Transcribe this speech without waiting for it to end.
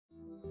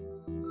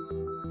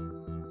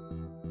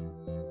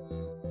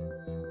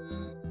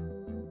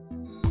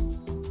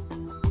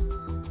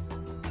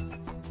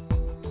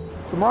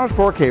The Mirage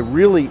 4K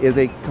really is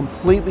a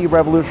completely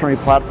revolutionary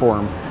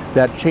platform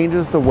that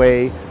changes the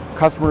way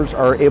customers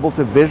are able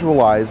to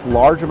visualize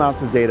large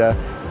amounts of data,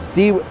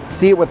 see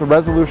it with the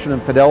resolution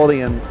and fidelity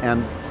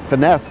and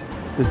finesse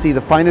to see the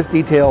finest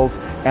details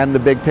and the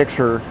big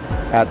picture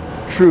at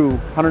true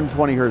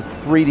 120 Hz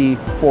 3D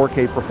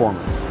 4K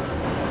performance.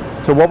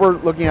 So what we're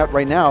looking at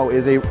right now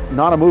is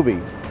not a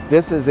movie.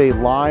 This is a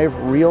live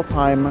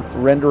real-time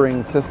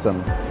rendering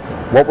system.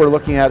 What we're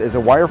looking at is a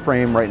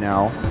wireframe right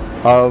now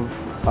of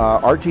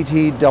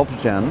RTT Delta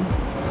Gen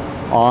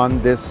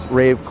on this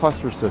Rave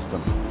cluster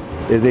system.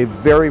 It is a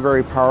very,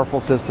 very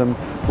powerful system.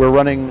 We're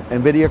running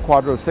NVIDIA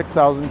Quadro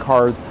 6000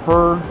 cards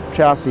per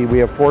chassis. We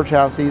have 4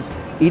 chassis.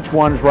 Each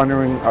one is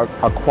running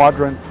a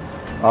quadrant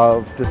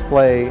of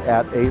display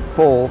at a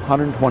full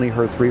 120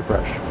 Hz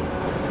refresh.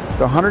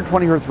 The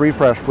 120 Hz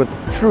refresh with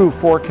true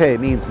 4K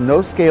means no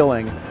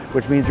scaling,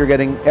 which means you're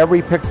getting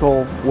every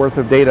pixel worth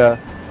of data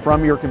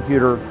from your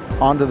computer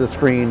onto the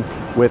screen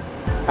with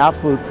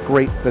absolute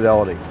great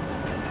fidelity.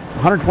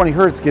 120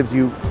 Hz gives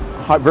you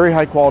very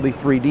high quality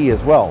 3D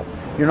as well.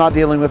 You're not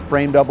dealing with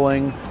frame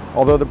doubling.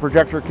 Although the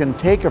projector can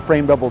take a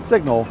frame doubled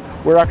signal,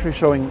 we're actually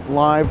showing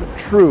live,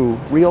 true,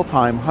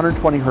 real-time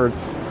 120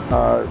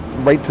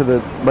 Hz right to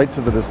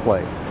the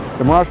display.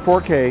 The Mirage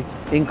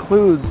 4K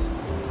includes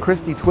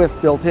Christie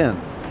Twist built in,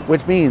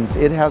 which means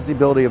it has the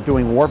ability of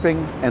doing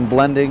warping and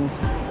blending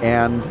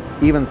and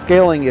even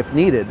scaling if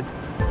needed,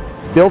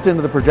 built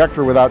into the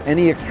projector without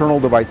any external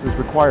devices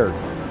required.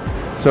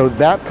 So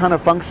that kind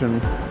of function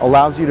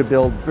allows you to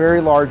build very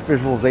large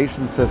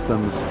visualization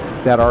systems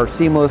that are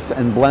seamless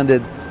and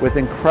blended with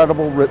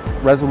incredible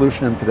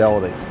resolution and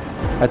fidelity.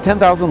 At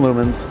 10,000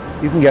 lumens,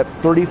 you can get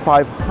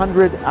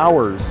 3,500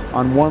 hours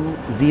on one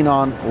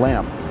xenon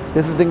lamp.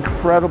 This is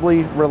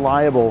incredibly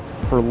reliable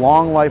for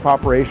long life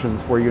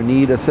operations where you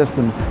need a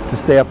system to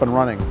stay up and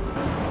running.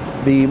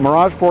 The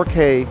Mirage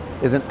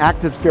 4K is an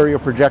active stereo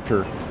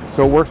projector,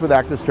 so it works with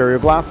active stereo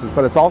glasses,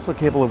 but it's also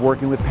capable of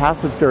working with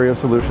passive stereo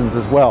solutions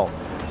as well.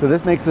 So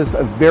this makes this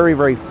a very,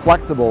 very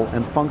flexible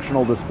and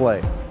functional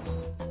display.